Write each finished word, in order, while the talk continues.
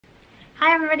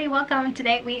Hi everybody, welcome.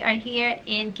 Today we are here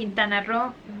in Quintana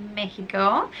Roo,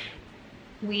 Mexico.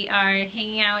 We are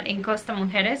hanging out in Costa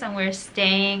Mujeres and we're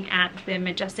staying at the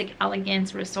Majestic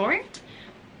Elegance Resort.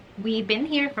 We've been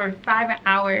here for 5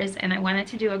 hours and I wanted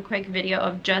to do a quick video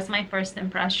of just my first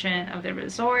impression of the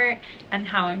resort and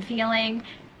how I'm feeling.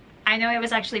 I know it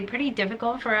was actually pretty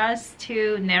difficult for us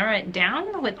to narrow it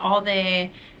down with all the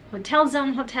hotel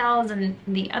zone hotels and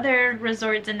the other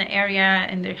resorts in the area,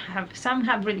 and some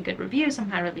have really good reviews, some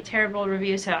have really terrible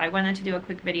reviews, so I wanted to do a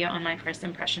quick video on my first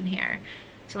impression here.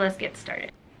 So let's get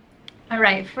started.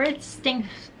 Alright, first things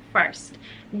first,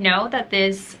 know that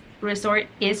this resort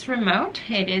is remote.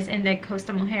 It is in the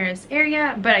Costa Mujeres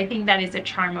area, but I think that is the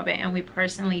charm of it, and we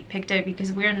personally picked it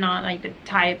because we're not like the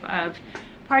type of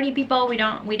party people. We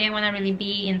didn't want to really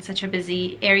be in such a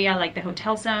busy area like the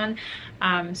hotel zone.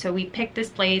 So we picked this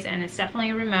place, and it's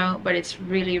definitely remote, but it's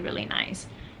really nice.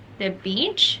 The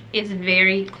beach is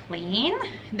very clean.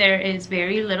 There is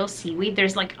very little seaweed.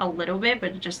 There's like a little bit,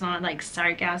 but just not like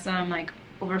sargassum, like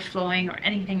overflowing or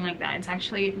anything like that. It's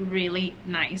actually really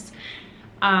nice.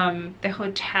 The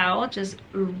hotel, just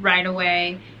right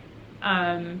away,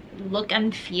 look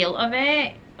and feel of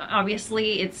it.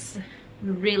 Obviously, it's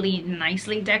really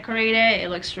nicely decorated. It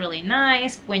looks really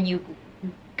nice. When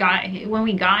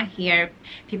we got here,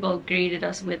 people greeted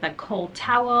us with a cold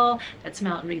towel that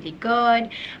smelled really good.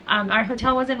 Our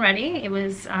hotel wasn't ready. It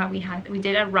was we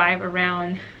did arrive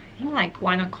around I think like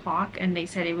 1 o'clock, and they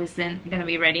said it wasn't gonna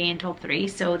be ready until 3,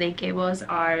 so they gave us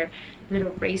our little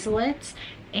bracelets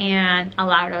and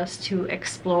allowed us to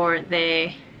explore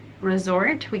the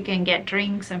resort. We can get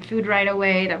drinks and food right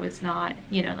away. That was not,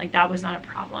 that was not a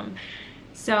problem.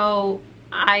 So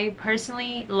I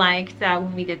personally liked that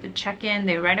when we did the check-in,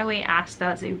 they right away asked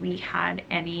us if we had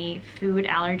any food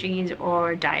allergies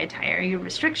or dietary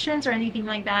restrictions or anything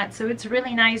like that. So it's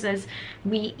really nice, as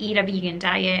we eat a vegan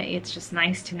diet. It's just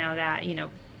nice to know that,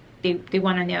 they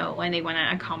want to know and they want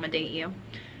to accommodate you.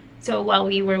 So while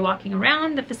we were walking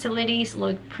around, the facilities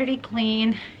look pretty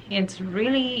clean. It's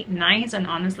really nice, and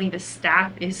honestly, the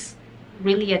staff is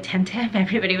really attentive.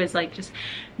 Everybody was like just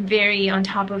very on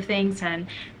top of things and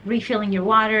refilling your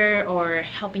water or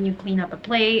helping you clean up a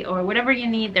plate or whatever you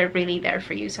need. They're really there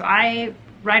for you. So I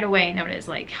right away noticed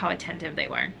like how attentive they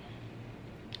were.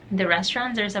 The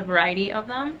restaurants, there's a variety of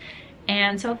them,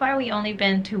 and so far we only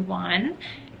been to one,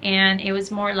 and it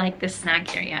was more like the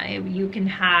snack area.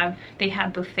 They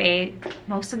have buffet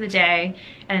most of the day,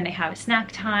 and then they have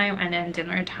snack time and then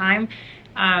dinner time.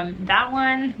 That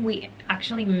one, we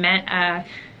actually met a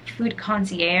food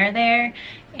concierge there,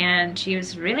 and she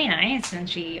was really nice, and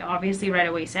she obviously right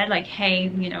away said like, hey,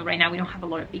 right now we don't have a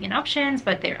lot of vegan options,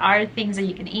 but there are things that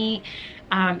you can eat.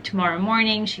 Tomorrow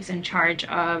morning she's in charge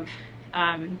of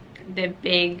the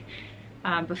big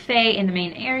buffet in the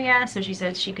main area, so she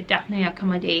said she could definitely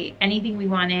accommodate anything we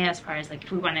wanted, as far as like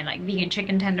if we wanted like vegan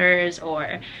chicken tenders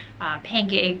or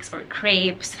pancakes or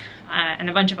crepes and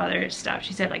a bunch of other stuff.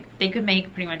 She said like they could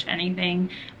make pretty much anything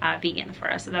vegan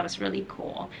for us, so that was really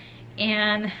cool.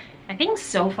 And I think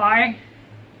so far,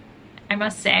 I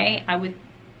must say,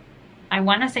 I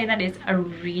want to say that it's a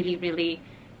really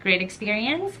great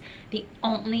experience. The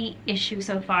only issue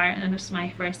so far, and this is my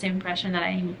first impression that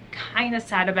I'm kind of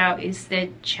sad about, is the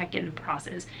check-in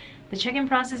process. The check-in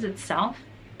process itself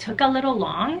took a little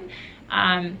long.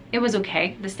 It was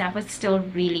okay. The staff was still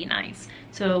really nice.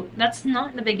 So that's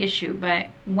not the big issue, but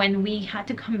when we had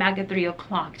to come back at 3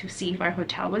 o'clock to see if our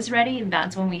hotel was ready,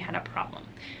 that's when we had a problem.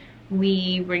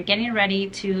 We were getting ready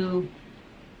to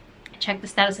check the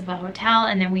status of a hotel,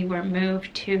 and then we were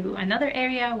moved to another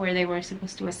area where they were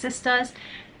supposed to assist us,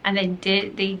 and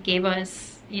they gave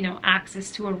us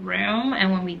access to a room,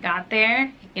 and when we got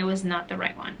there it was not the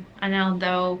right one. And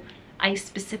although I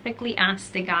specifically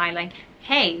asked the guy like,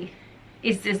 hey,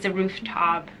 is this the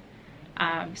rooftop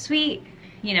suite?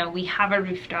 We have a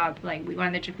rooftop, like we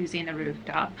want the jacuzzi in the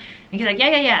rooftop. And he's like,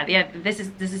 yeah, this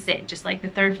is it, just like the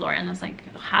 3rd floor. And I was like,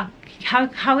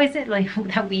 how is it like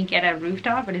that we get a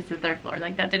rooftop but it's the 3rd floor?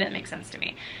 Like that didn't make sense to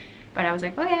me. But I was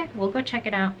like, okay, we'll go check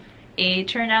it out. It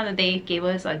turned out that they gave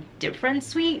us a different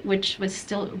suite, which was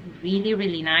still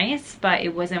really nice, but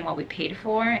it wasn't what we paid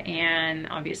for. And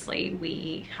obviously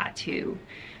we had to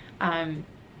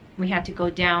go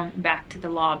down back to the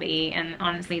lobby, and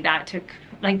honestly that took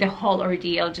like the whole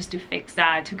ordeal just to fix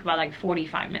that. It took about like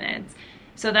 45 minutes.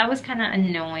 So that was kind of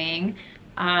annoying,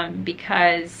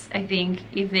 because I think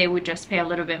if they would just pay a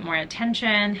little bit more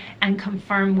attention and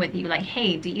confirm with you like,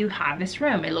 hey, do you have this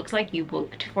room? It looks like you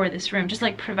booked for this room. Just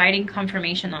like providing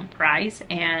confirmation on price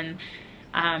and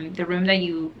the room that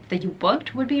you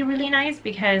booked would be really nice,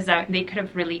 because they could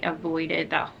have really avoided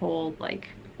that whole like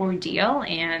ordeal,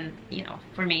 and you know,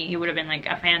 for me it would have been like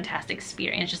a fantastic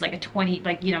experience, just like a 20,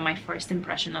 like, you know, my first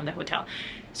impression of the hotel.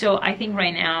 So I think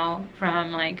right now,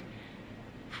 from like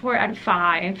 4 out of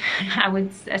 5, I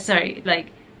would, sorry,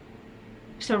 like,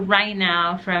 so right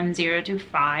now from 0 to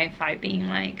 5, 5 being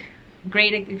like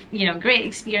great, you know, great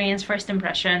experience, first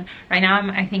impression. Right now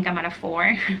I think I'm at a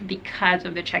 4 because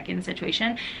of the check-in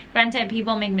situation. Granted,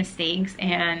 people make mistakes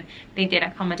and they did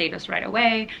accommodate us right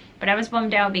away, but I was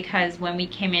bummed out because when we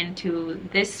came into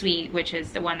this suite, which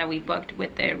is the one that we booked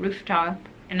with the rooftop,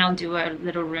 and I'll do a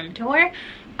little room tour,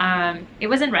 it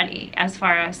wasn't ready as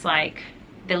far as like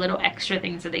the little extra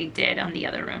things that they did on the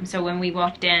other room. So when we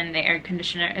walked in, the air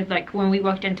conditioner, like when we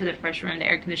walked into the first room, the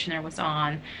air conditioner was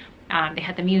on. They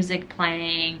had the music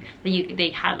playing,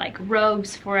 they had like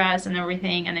robes for us and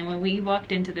everything. And then when we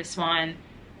walked into this one,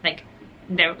 like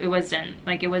it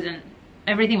wasn't,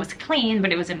 everything was clean,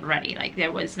 but it wasn't ready. Like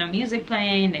there was no music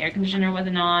playing, the air conditioner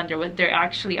wasn't on, there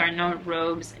actually are no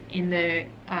robes in the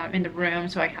room,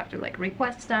 so I have to like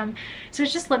request them. So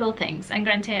it's just little things. And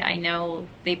granted, I know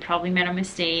they probably made a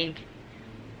mistake,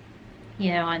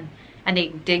 you know, and they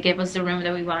did give us the room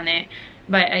that we wanted,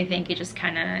 but I think it just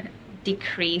kind of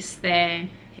decrease the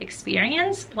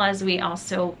experience. Plus we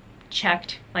also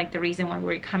checked like the reason why we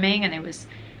were coming, and it was,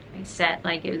 I said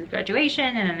like it was graduation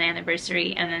and an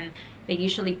anniversary, and then they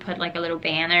usually put like a little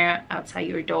banner outside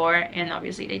your door, and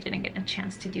obviously they didn't get a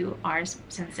chance to do ours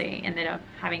since they ended up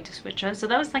having to switch us. So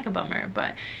that was like a bummer,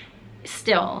 but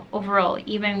still overall,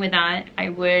 even with that, I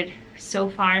would, so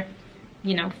far,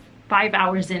 you know, 5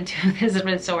 hours into this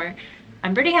resort,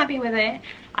 I'm pretty happy with it.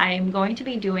 I'm going to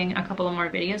be doing a couple of more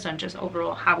videos on just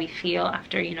overall how we feel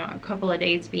after, you know, a couple of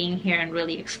days being here and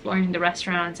really exploring the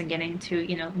restaurants and getting to,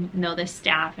 you know the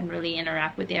staff and really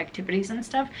interact with the activities and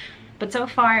stuff. But so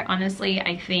far, honestly,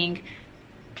 I think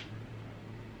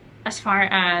as far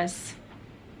as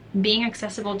being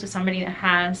accessible to somebody that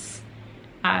has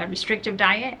a restrictive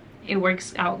diet, it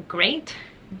works out great.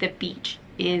 The beach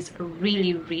is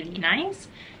really, really nice.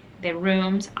 The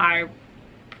rooms are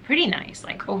pretty nice,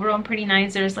 like overall pretty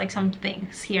nice. There's like some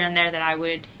things here and there that I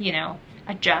would, you know,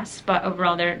 adjust, but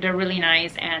overall they're really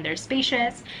nice and they're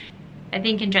spacious. I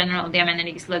think in general the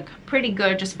amenities look pretty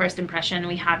good, just first impression.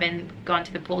 We haven't gone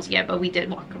to the pools yet, but we did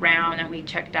walk around and we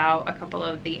checked out a couple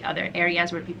of the other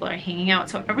areas where people are hanging out.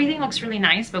 So everything looks really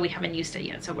nice, but we haven't used it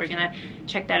yet. So we're gonna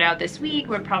check that out this week.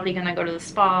 We're probably gonna go to the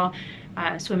spa,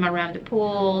 swim around the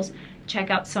pools, check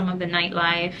out some of the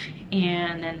nightlife,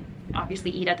 and then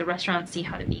obviously eat at the restaurant, see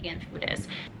how the vegan food is.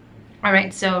 All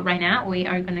right, so right now we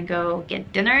are gonna go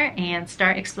get dinner and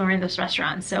start exploring those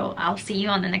restaurants. So I'll see you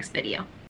on the next video.